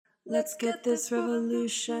Let's get this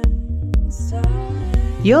revolution started.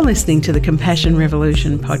 You're listening to the Compassion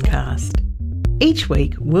Revolution podcast. Each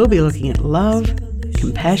week, we'll be looking at love,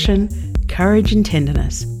 compassion, courage and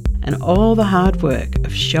tenderness, and all the hard work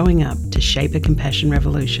of showing up to shape a compassion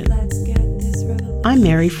revolution. I'm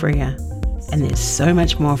Mary Freer, and there's so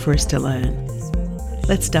much more for us to learn.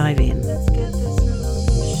 Let's dive in.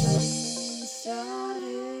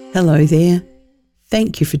 Hello there.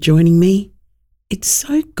 Thank you for joining me. It's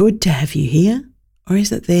so good to have you here, or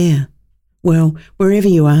is it there? Well, wherever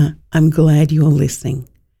you are, I'm glad you're listening.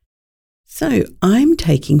 So I'm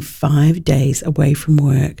taking 5 days away from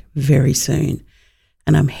work very soon,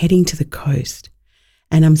 and I'm heading to the coast,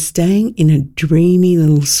 and I'm staying in a dreamy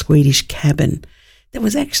little Swedish cabin that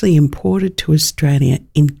was actually imported to Australia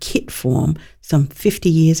in kit form some 50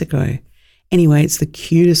 years ago. Anyway, it's the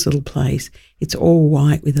cutest little place. It's all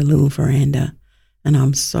white with a little veranda, and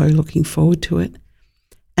I'm so looking forward to it.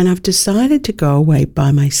 And I've decided to go away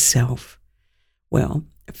by myself. Well,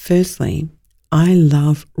 firstly, I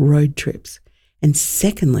love road trips. And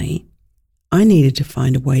secondly, I needed to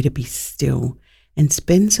find a way to be still and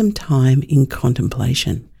spend some time in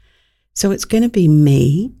contemplation. So it's going to be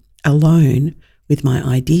me alone with my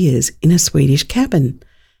ideas in a Swedish cabin.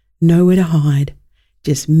 Nowhere to hide,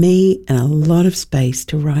 just me and a lot of space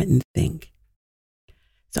to write and think.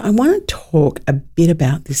 So I want to talk a bit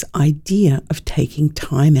about this idea of taking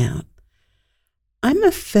time out. I'm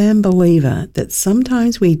a firm believer that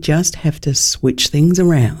sometimes we just have to switch things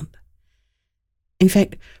around. In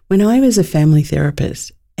fact, when I was a family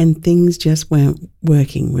therapist and things just weren't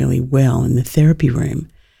working really well in the therapy room,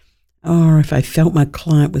 or if I felt my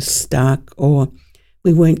client was stuck or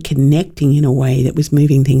we weren't connecting in a way that was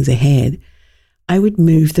moving things ahead, I would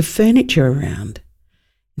move the furniture around.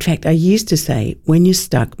 In fact, I used to say, when you're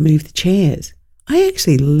stuck, move the chairs. I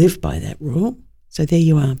actually live by that rule. So there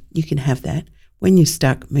you are. You can have that. When you're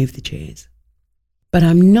stuck, move the chairs. But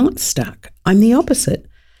I'm not stuck. I'm the opposite.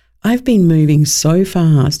 I've been moving so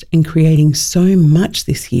fast and creating so much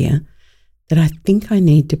this year that I think I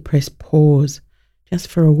need to press pause just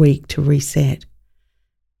for a week to reset.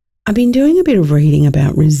 I've been doing a bit of reading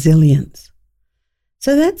about resilience.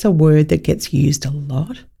 So that's a word that gets used a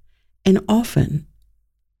lot and often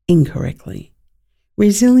incorrectly.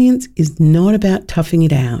 Resilience is not about toughing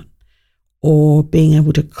it out or being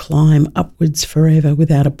able to climb upwards forever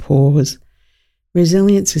without a pause.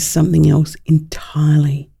 Resilience is something else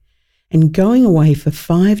entirely. And going away for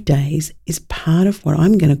 5 days is part of what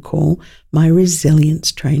I'm going to call my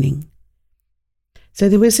resilience training. So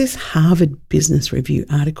there was this Harvard Business Review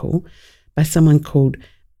article by someone called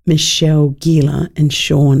Michelle Gieler and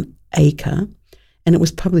Sean Aker, and it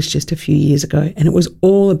was published just a few years ago, and it was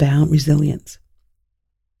all about resilience.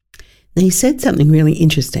 They said something really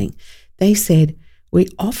interesting. They said, we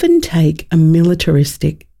often take a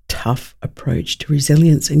militaristic, tough approach to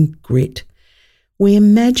resilience and grit. We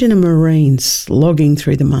imagine a Marine slogging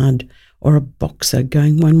through the mud, or a boxer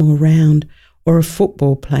going one more round, or a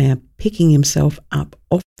football player picking himself up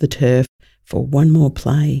off the turf for one more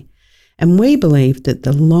play. And we believe that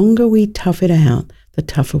the longer we tough it out, the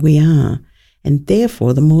tougher we are, and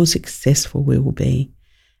therefore the more successful we will be.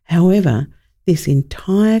 However, this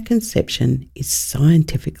entire conception is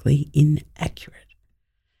scientifically inaccurate.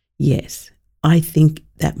 Yes, I think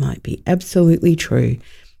that might be absolutely true,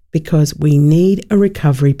 because we need a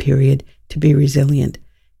recovery period to be resilient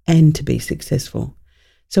and to be successful.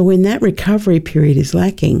 So when that recovery period is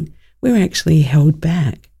lacking, we're actually held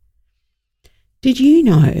back. Did you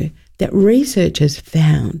know that researchers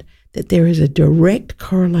found that there is a direct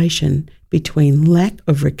correlation between lack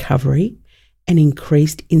of recovery and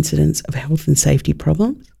increased incidence of health and safety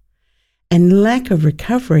problems? And lack of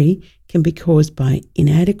recovery can be caused by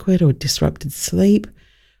inadequate or disrupted sleep,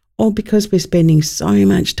 or because we're spending so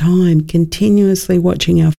much time continuously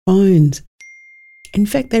watching our phones. In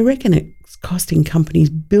fact, they reckon it's costing companies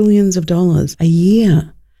billions of dollars a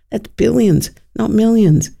year. That's billions, not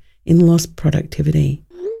millions, in lost productivity.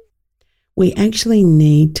 We actually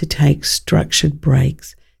need to take structured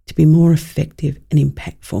breaks to be more effective and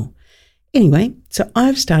impactful. Anyway, so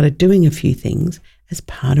I've started doing a few things as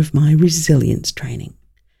part of my resilience training.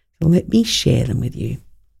 So let me share them with you.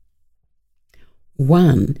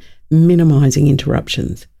 1, minimising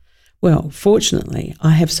interruptions. Well, fortunately,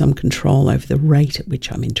 I have some control over the rate at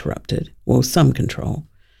which I'm interrupted. Well, some control.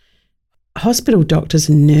 Hospital doctors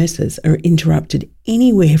and nurses are interrupted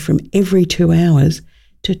anywhere from every 2 hours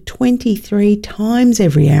to 23 times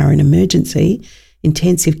every hour in emergency,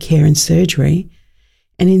 intensive care and surgery.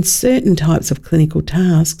 And in certain types of clinical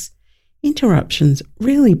tasks, interruptions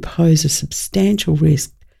really pose a substantial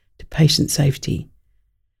risk to patient safety.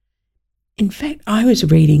 In fact, I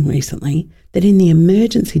was reading recently that in the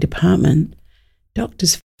emergency department,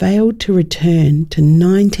 doctors failed to return to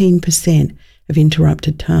 19% of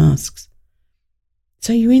interrupted tasks.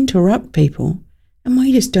 So you interrupt people and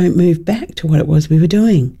we just don't move back to what it was we were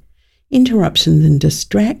doing. Interruptions and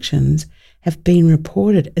distractions have been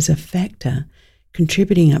reported as a factor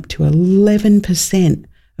contributing up to 11%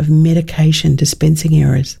 of medication dispensing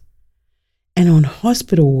errors. And on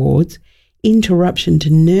hospital wards, interruption to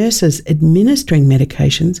nurses administering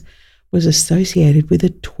medications was associated with a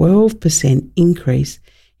 12% increase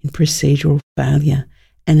in procedural failure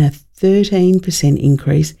and a 13%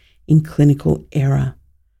 increase in clinical error.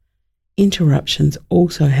 Interruptions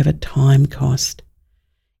also have a time cost.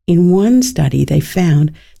 In one study, they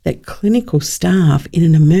found that clinical staff in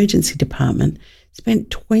an emergency department spent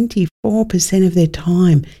 24% of their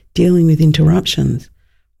time dealing with interruptions.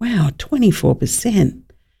 Wow, 24%.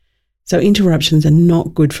 So interruptions are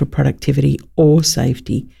not good for productivity or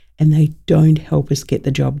safety, and they don't help us get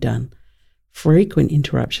the job done. Frequent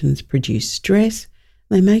interruptions produce stress.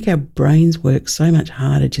 They make our brains work so much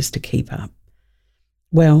harder just to keep up.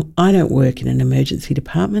 Well, I don't work in an emergency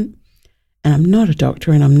department, and I'm not a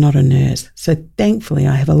doctor and I'm not a nurse. So thankfully,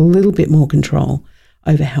 I have a little bit more control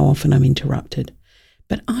over how often I'm interrupted.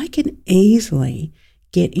 But I can easily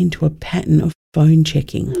get into a pattern of phone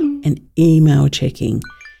checking and email checking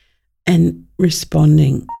and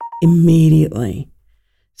responding immediately.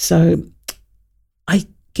 So I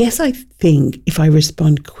guess I think if I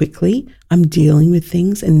respond quickly, I'm dealing with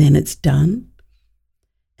things and then it's done.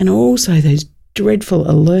 And also those dreadful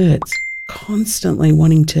alerts, constantly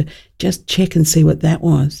wanting to just check and see what that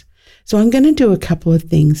was. So I'm going to do a couple of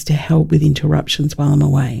things to help with interruptions while I'm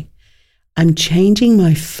away. I'm changing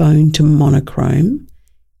my phone to monochrome.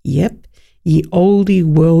 Yep, ye oldie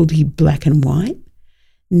worldy black and white.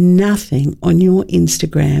 Nothing on your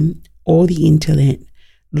Instagram or the internet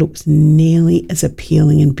looks nearly as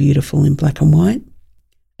appealing and beautiful in black and white,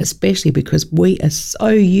 especially because we are so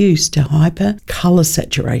used to hyper colour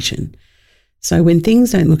saturation. So when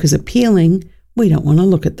things don't look as appealing, we don't want to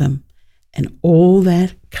look at them. And all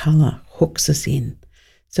that colour hooks us in.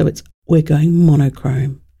 So we're going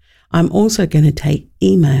monochrome. I'm also going to take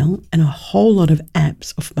email and a whole lot of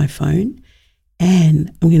apps off my phone, and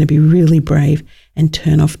I'm going to be really brave and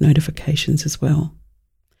turn off notifications as well.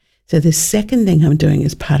 So the second thing I'm doing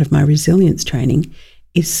as part of my resilience training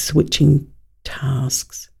is switching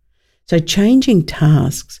tasks. So changing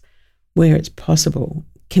tasks where it's possible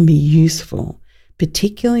can be useful,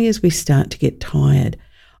 particularly as we start to get tired.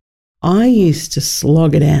 I used to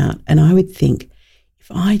slog it out and I would think, if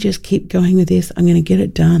I just keep going with this, I'm going to get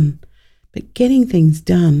it done. But getting things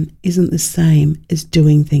done isn't the same as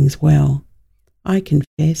doing things well. I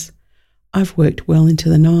confess, I've worked well into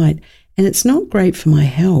the night and it's not great for my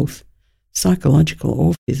health, psychological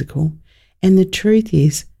or physical. And the truth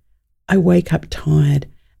is, I wake up tired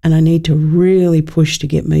and I need to really push to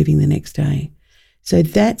get moving the next day. So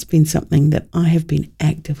that's been something that I have been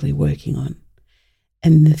actively working on.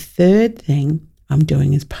 And the third thing I'm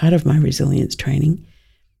doing as part of my resilience training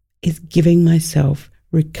is giving myself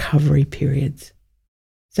recovery periods.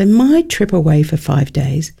 So my trip away for 5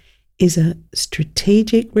 days is a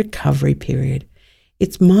strategic recovery period.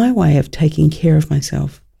 It's my way of taking care of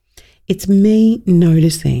myself. It's me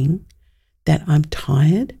noticing that I'm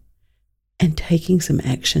tired and taking some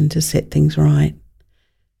action to set things right.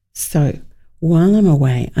 So while I'm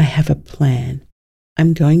away, I have a plan.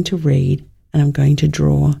 I'm going to read and I'm going to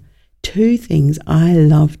draw, 2 things I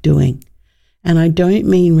love doing. And I don't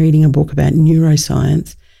mean reading a book about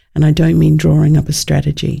neuroscience, and I don't mean drawing up a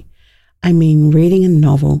strategy. I mean reading a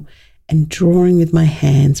novel and drawing with my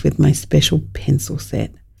hands with my special pencil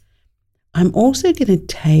set. I'm also going to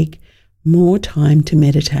take more time to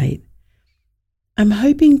meditate. I'm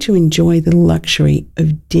hoping to enjoy the luxury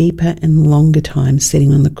of deeper and longer time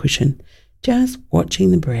sitting on the cushion, just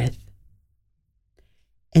watching the breath.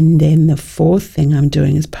 And then the fourth thing I'm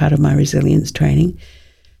doing as part of my resilience training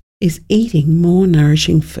is eating more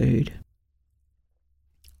nourishing food.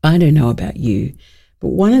 I don't know about you, but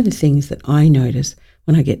one of the things that I notice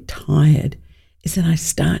when I get tired is that I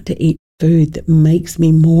start to eat food that makes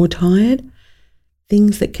me more tired,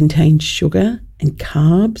 things that contain sugar and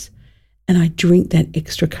carbs, and I drink that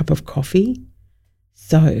extra cup of coffee.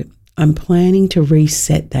 So I'm planning to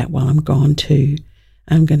reset that while I'm gone too.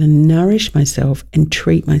 I'm going to nourish myself and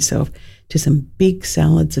treat myself to some big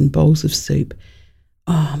salads and bowls of soup.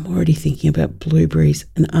 Oh, I'm already thinking about blueberries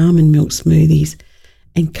and almond milk smoothies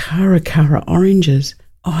and cara oranges.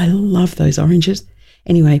 Oh, I love those oranges.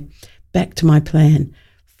 Anyway, back to my plan.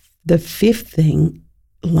 The fifth thing,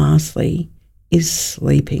 lastly, is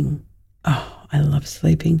sleeping. Oh, I love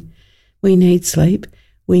sleeping. We need sleep.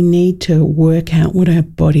 We need to work out what our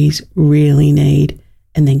bodies really need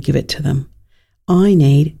and then give it to them. I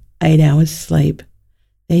need 8 hours sleep.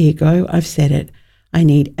 There you go. I've said it. I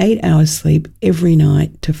need 8 hours sleep every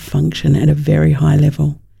night to function at a very high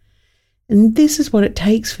level. And this is what it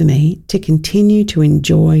takes for me to continue to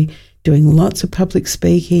enjoy doing lots of public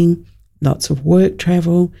speaking, lots of work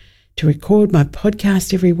travel, to record my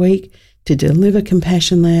podcast every week, to deliver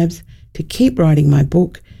Compassion Labs, to keep writing my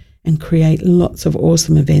book and create lots of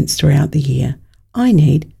awesome events throughout the year. I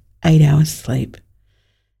need 8 hours sleep.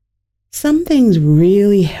 Some things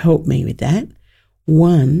really help me with that.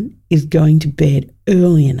 One is going to bed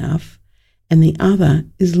early enough, and the other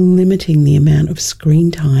is limiting the amount of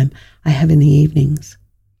screen time I have in the evenings.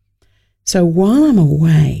 So while I'm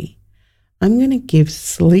away, I'm going to give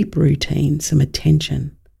sleep routine some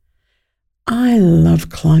attention. I love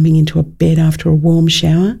climbing into a bed after a warm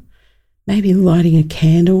shower, maybe lighting a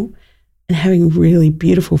candle and having really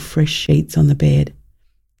beautiful fresh sheets on the bed.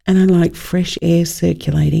 And I like fresh air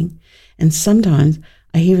circulating, and sometimes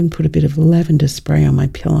I even put a bit of lavender spray on my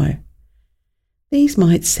pillow. These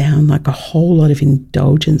might sound like a whole lot of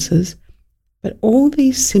indulgences, but all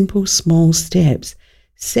these simple small steps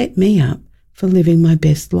set me up for living my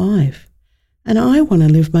best life. And I want to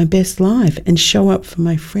live my best life and show up for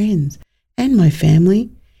my friends and my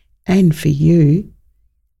family and for you.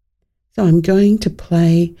 So I'm going to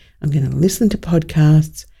play, I'm going to listen to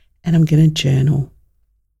podcasts, and I'm going to journal.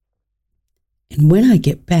 And when I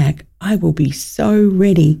get back, I will be so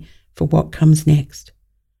ready for what comes next.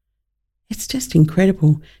 It's just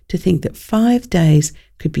incredible to think that 5 days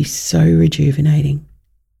could be so rejuvenating.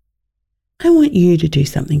 I want you to do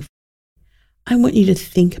something. I want you to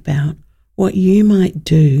think about what you might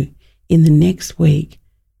do in the next week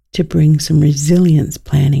to bring some resilience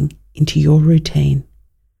planning into your routine.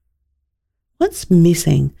 What's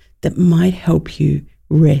missing that might help you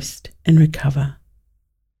rest and recover?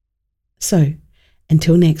 So,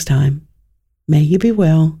 until next time, may you be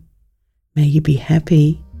well, may you be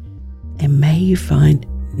happy, and may you find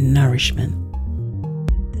nourishment.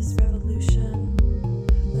 This revolution,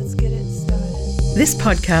 let's get it started. This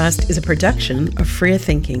podcast is a production of Freer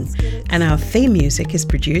Thinking, and our theme music is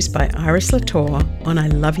produced by Iris Latour on I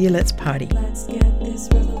Love You, Let's Party. Let's get this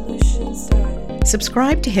revolution started.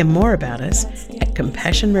 Subscribe to hear more about us at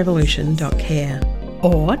compassionrevolution.care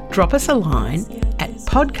or drop us a line at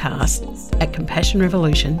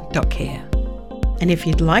podcast@compassionrevolution.care. And if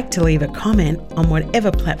you'd like to leave a comment on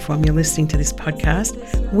whatever platform you're listening to this podcast,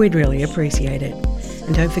 we'd really appreciate it.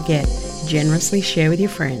 And don't forget, generously share with your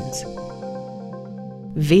friends.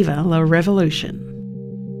 Viva la revolution.